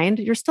manage your mind,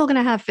 you're still going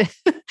to have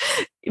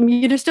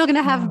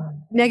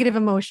negative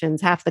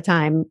emotions half the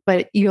time,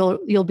 but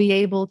you'll be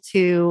able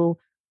to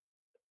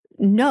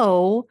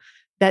know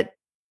that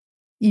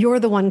you're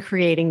the one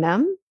creating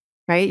them,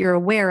 right? You're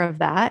aware of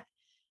that.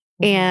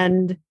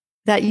 And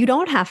that you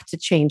don't have to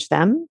change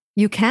them.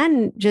 You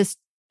can just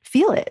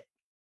feel it.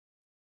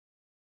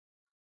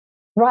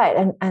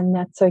 Right. And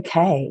that's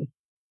okay.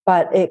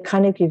 But it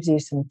kind of gives you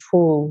some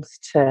tools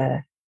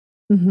to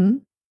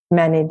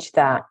manage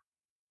that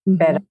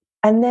better.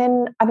 And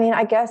then,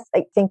 I guess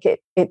I think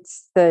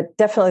it's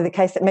definitely the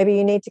case that maybe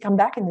you need to come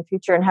back in the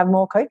future and have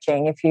more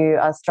coaching if you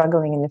are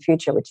struggling in the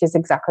future, which is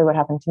exactly what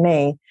happened to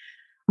me.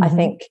 I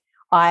think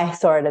I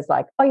saw it as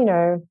like,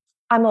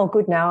 I'm all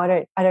good now.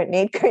 I don't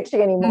need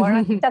coaching anymore. And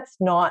I think that's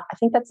not. I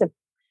think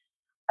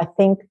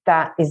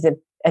that is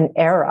an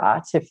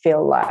error to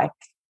feel like,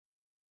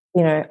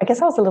 I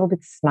guess I was a little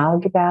bit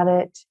smug about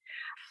it.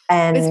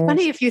 And it's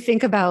funny if you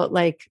think about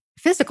like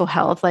physical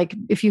health. Like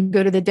if you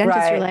go to the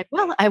dentist, you're like,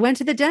 well, I went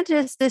to the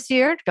dentist this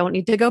year. Don't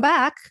need to go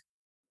back.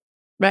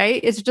 Right?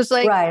 It's just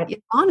like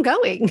it's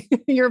ongoing.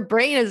 Your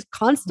brain is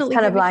constantly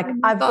it's kind of like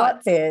I've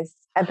got this.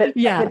 But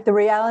the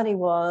reality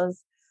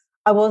was,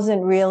 I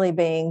wasn't really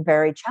being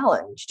very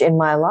challenged in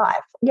my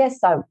life. Yes,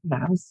 I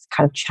was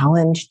kind of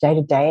challenged day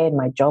to day and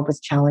my job was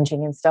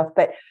challenging and stuff.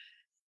 But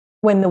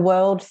when the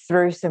world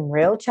threw some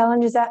real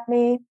challenges at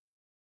me,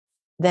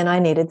 then I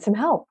needed some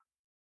help.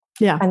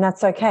 Yeah. And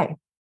that's okay.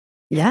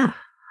 Yeah.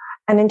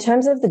 And in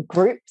terms of the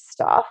group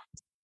stuff,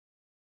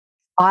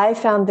 I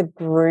found the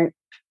group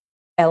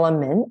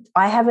element,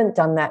 I haven't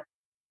done that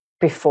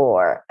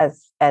before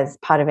as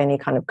part of any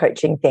kind of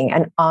coaching thing.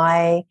 And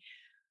I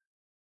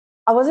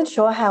wasn't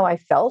sure how I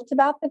felt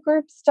about the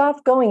group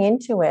stuff going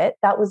into it.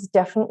 That was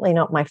definitely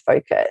not my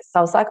focus.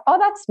 I was like, oh,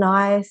 that's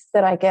nice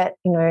that I get,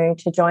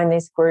 to join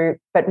this group.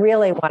 But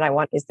really what I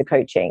want is the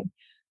coaching.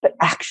 But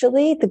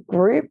actually the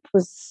group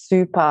was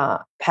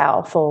super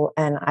powerful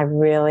and I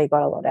really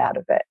got a lot out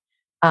of it.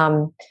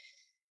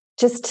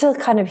 Just to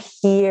kind of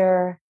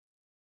hear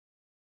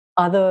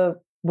other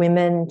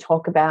women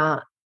talk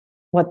about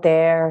what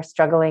they're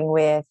struggling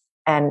with.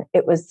 And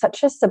it was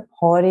such a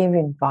supportive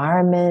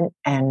environment.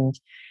 And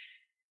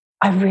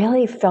I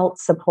really felt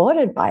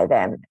supported by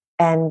them.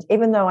 And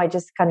even though I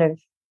just kind of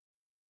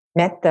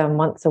met them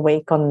once a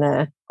week on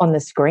the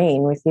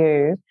screen with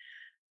you,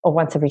 or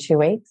once every 2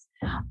 weeks,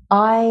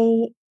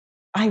 I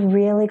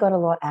really got a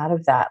lot out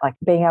of that, like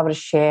being able to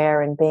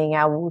share and being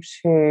able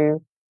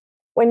to,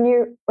 when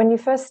you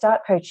first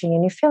start coaching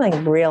and you're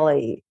feeling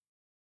really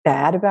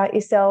bad about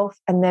yourself,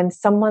 and then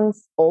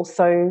someone's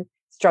also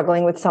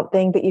struggling with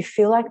something, but you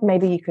feel like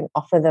maybe you can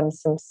offer them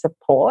some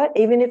support,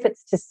 even if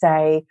it's to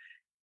say,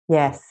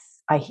 yes,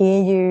 I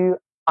hear you,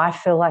 I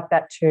feel like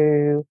that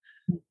too,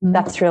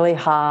 that's really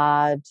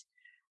hard,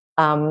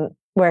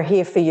 we're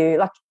here for you.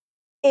 Like,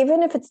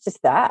 even if it's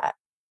just that,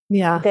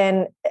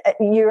 then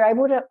you're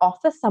able to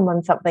offer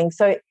someone something.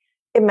 So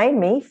it made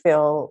me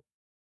feel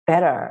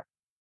better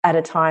at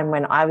a time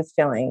when I was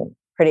feeling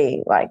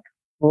pretty like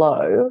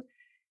low.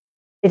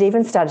 It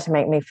even started to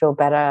make me feel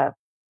better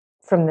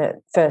from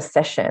the first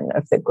session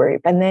of the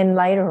group. And then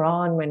later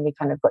on, when we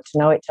kind of got to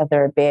know each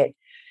other a bit,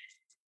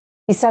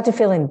 you start to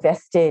feel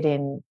invested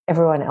in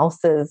everyone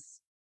else's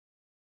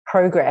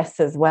progress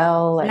as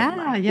well.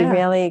 And you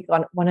really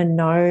want to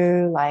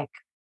know, like,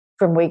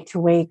 from week to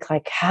week,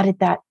 like, how did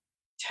that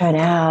turn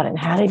out? And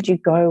how did you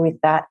go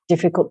with that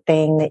difficult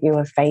thing that you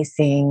were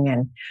facing?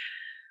 And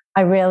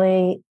I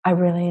really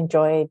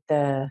enjoyed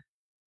the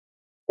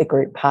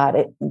group part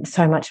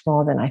so much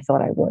more than I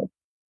thought I would.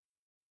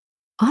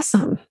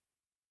 Awesome.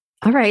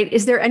 All right.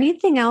 Is there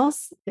anything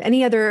else,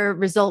 any other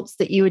results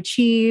that you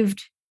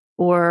achieved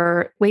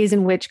or ways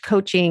in which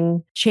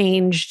coaching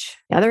changed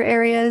other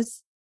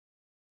areas?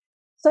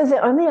 So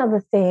the only other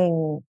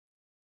thing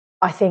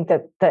I think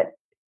that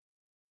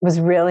was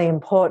really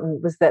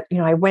important was that,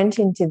 I went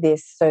into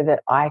this so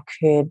that I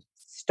could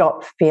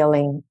stop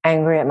feeling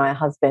angry at my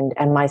husband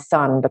and my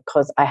son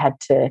because I had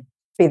to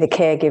be the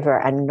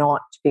caregiver and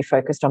not be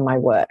focused on my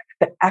work.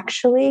 But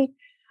actually,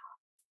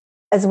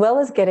 as well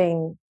as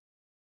getting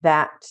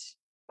that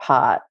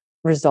part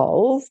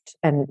resolved,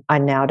 and I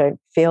now don't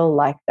feel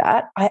like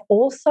that, I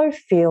also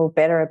feel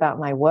better about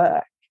my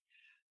work.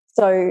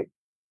 So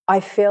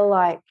I feel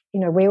like,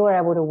 we were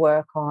able to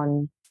work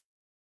on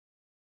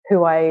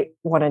who I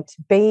wanted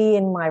to be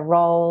in my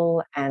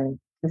role and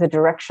the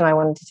direction I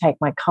wanted to take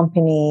my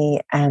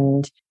company.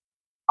 And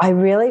I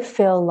really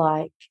feel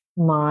like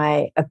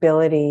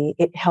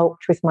it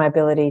helped with my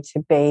ability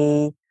to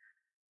be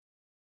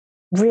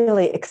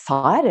really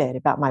excited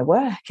about my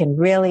work and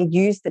really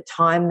use the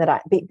time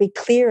that be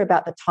clear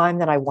about the time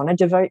that I want to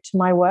devote to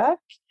my work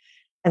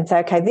and say,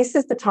 okay, this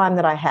is the time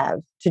that I have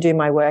to do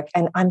my work.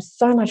 And I'm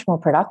so much more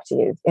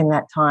productive in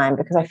that time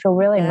because I feel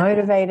really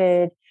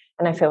motivated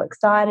and I feel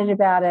excited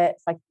about it.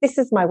 It's like, this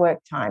is my work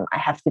time. I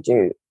have to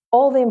do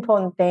all the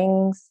important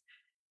things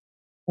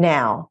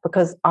now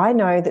because I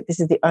know that this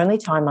is the only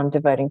time I'm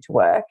devoting to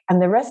work.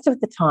 And the rest of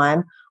the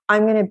time,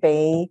 I'm going to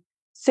be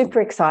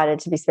super excited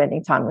to be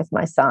spending time with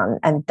my son.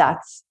 And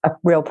that's a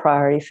real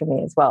priority for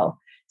me as well.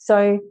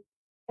 So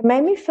it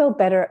made me feel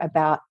better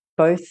about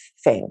both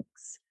things,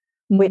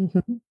 which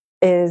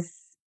is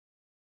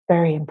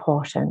very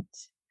important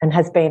and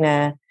has been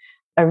a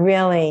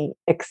really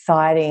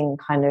exciting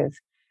kind of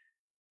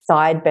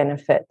side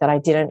benefit that I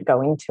didn't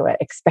go into it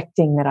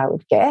expecting that I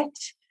would get.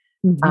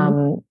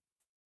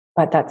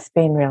 But that's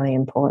been really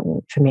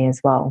important for me as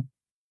well.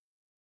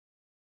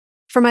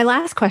 For my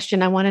last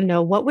question, I want to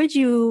know, what would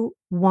you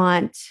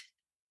want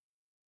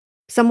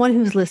someone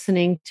who's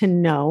listening to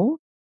know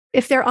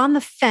if they're on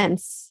the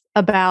fence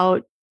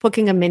about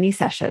booking a mini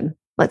session,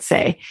 let's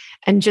say,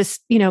 and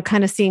just,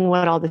 kind of seeing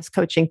what all this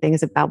coaching thing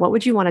is about? What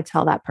would you want to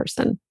tell that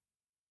person?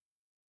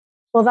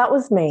 Well, that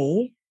was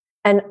me.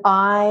 And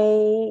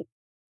I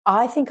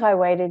think I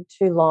waited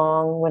too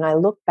long. When I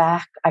look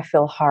back, I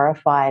feel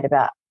horrified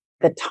about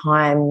the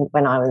time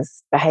when I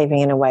was behaving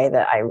in a way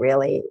that I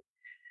really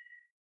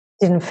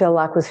didn't feel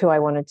like was who I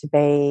wanted to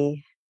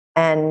be.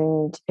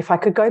 And if I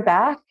could go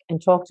back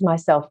and talk to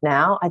myself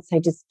now, I'd say,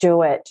 just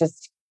do it.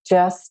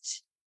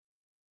 Just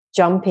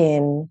jump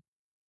in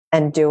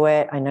and do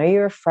it. I know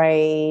you're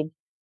afraid,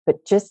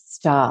 but just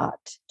start.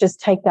 Just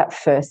take that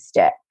first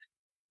step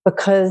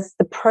because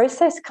the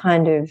process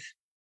kind of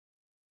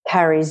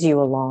carries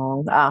you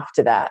along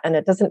after that and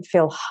it doesn't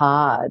feel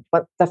hard.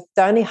 But the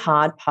only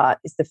hard part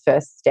is the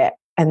first step.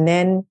 And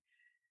then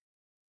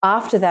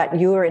after that,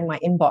 you were in my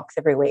inbox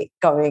every week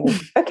going,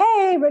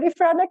 okay, ready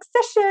for our next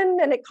session.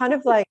 And it kind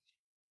of like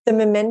the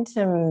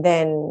momentum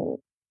then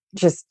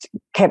just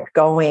kept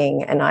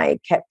going and I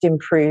kept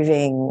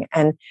improving.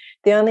 And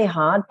the only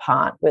hard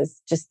part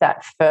was just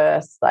that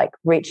first, like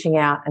reaching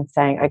out and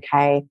saying,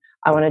 okay,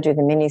 I want to do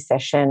the mini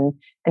session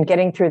and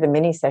getting through the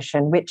mini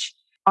session, which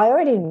I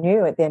already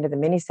knew at the end of the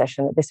mini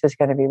session that this was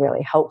going to be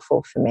really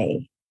helpful for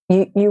me.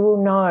 You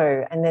will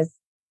know, and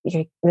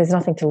there's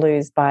nothing to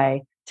lose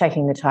by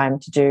taking the time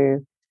to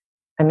do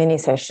a mini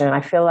session.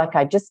 I feel like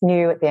I just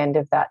knew at the end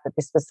of that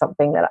this was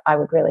something that I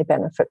would really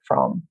benefit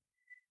from.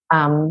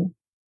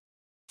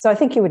 So I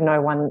think you would know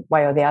one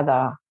way or the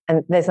other.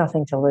 and there's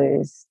nothing to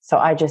lose. So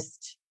I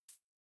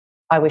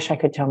wish I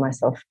could tell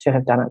myself to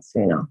have done it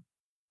sooner.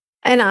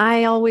 And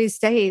I always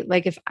say,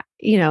 like, if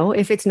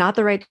it's not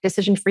the right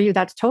decision for you,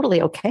 that's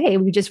totally okay.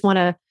 We just want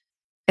to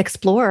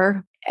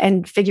explore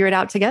and figure it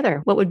out together.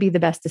 What would be the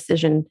best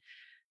decision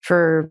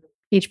for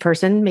each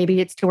person? Maybe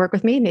it's to work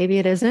with me. Maybe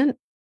it isn't.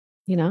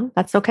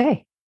 That's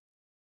okay.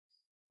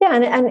 Yeah.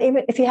 And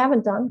even if you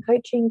haven't done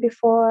coaching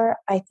before,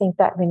 I think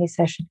that mini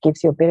session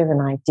gives you a bit of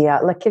an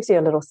idea, like gives you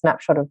a little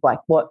snapshot of like,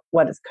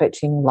 what is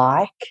coaching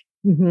like?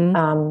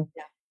 Mm-hmm.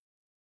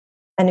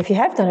 And if you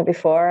have done it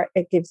before,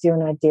 it gives you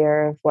an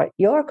idea of what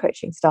your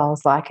coaching style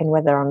is like and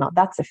whether or not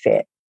that's a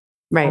fit.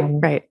 Right,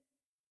 right.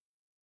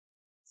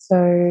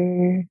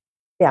 So,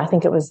 yeah, I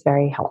think it was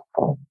very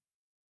helpful.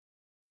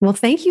 Well,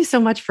 thank you so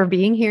much for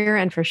being here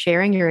and for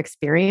sharing your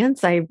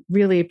experience. I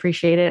really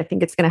appreciate it. I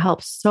think it's going to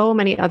help so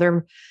many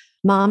other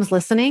moms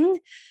listening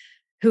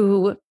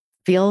who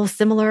feel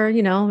similar,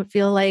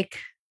 feel like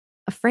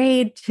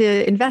afraid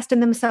to invest in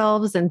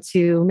themselves and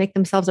to make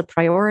themselves a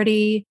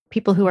priority.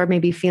 People who are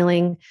maybe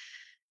feeling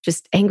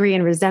just angry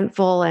and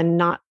resentful and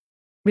not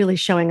really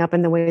showing up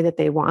in the way that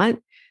they want.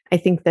 I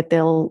think that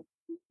they'll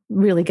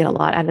really get a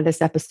lot out of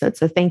this episode.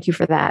 So thank you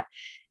for that.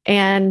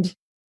 And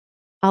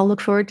I'll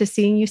look forward to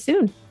seeing you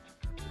soon.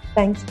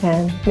 Thanks,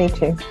 Pam. Me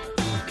too.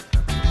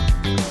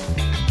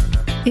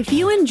 If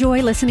you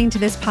enjoy listening to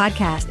this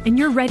podcast and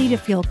you're ready to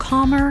feel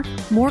calmer,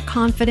 more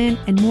confident,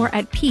 and more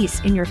at peace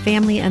in your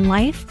family and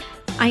life,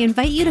 I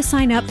invite you to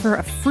sign up for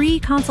a free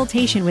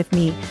consultation with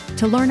me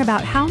to learn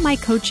about how my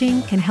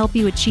coaching can help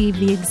you achieve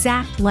the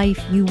exact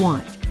life you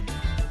want.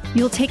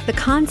 You'll take the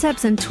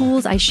concepts and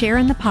tools I share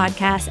in the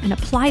podcast and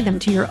apply them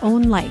to your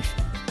own life.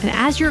 And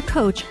as your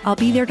coach, I'll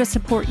be there to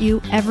support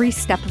you every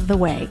step of the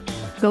way.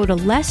 Go to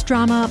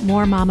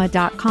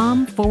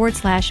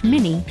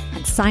lessdramamoremama.com/mini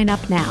and sign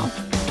up now.